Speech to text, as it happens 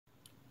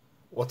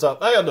What's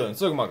up? How y'all doing?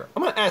 Sugamonger.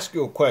 I'm gonna ask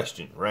you a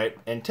question, right?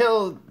 And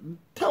tell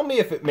me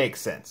if it makes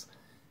sense.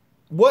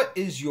 What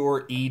is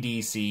your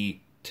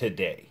EDC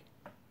today?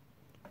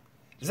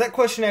 Does that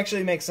question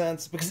actually make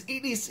sense? Because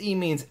EDC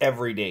means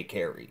everyday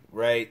carry,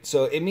 right?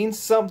 So it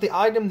means the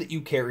item that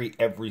you carry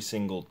every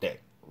single day,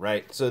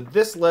 right? So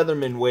this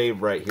Leatherman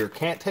Wave right here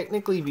can't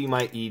technically be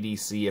my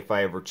EDC if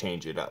I ever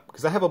change it up,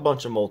 because I have a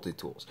bunch of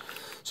multi-tools.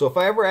 So if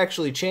I ever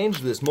actually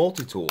change this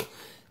multi-tool,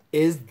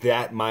 is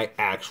that my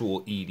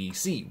actual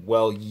EDC?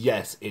 Well,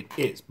 yes, it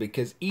is,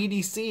 because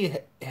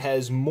EDC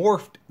has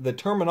morphed, the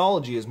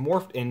terminology has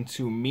morphed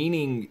into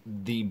meaning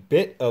the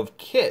bit of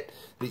kit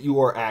that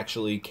you are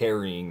actually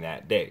carrying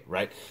that day,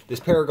 right? This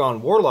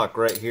Paragon Warlock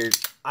right here,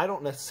 I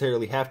don't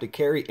necessarily have to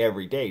carry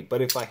every day,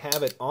 but if I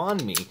have it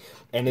on me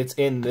and it's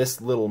in this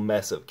little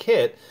mess of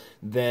kit,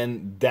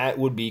 then that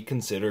would be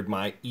considered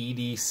my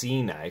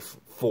EDC knife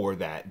for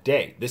that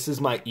day. This is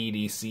my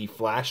EDC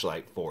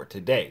flashlight for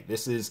today.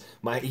 This is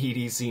my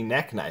EDC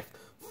neck knife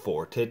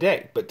for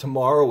today. But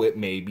tomorrow it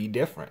may be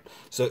different.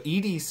 So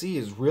EDC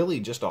is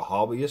really just a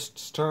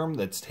hobbyist's term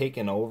that's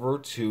taken over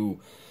to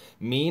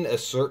mean a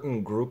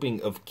certain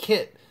grouping of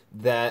kit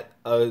that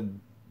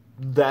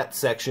that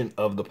section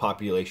of the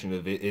population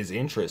of it is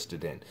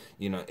interested in.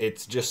 You know,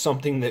 it's just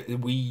something that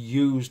we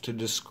use to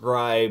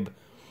describe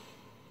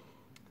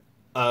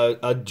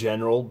a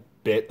general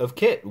bit of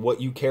kit, what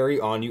you carry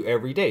on you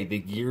every day, the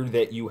gear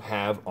that you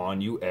have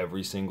on you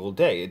every single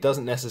day. It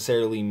doesn't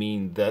necessarily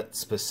mean that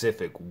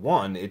specific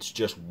one, it's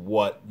just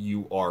what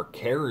you are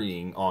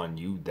carrying on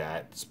you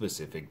that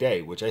specific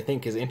day, which I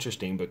think is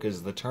interesting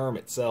because the term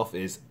itself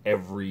is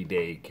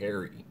everyday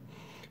carry.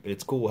 But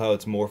it's cool how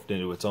it's morphed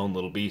into its own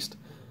little beast.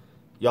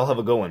 Y'all have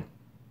a good one.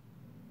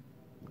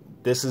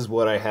 This is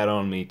what I had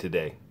on me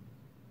today.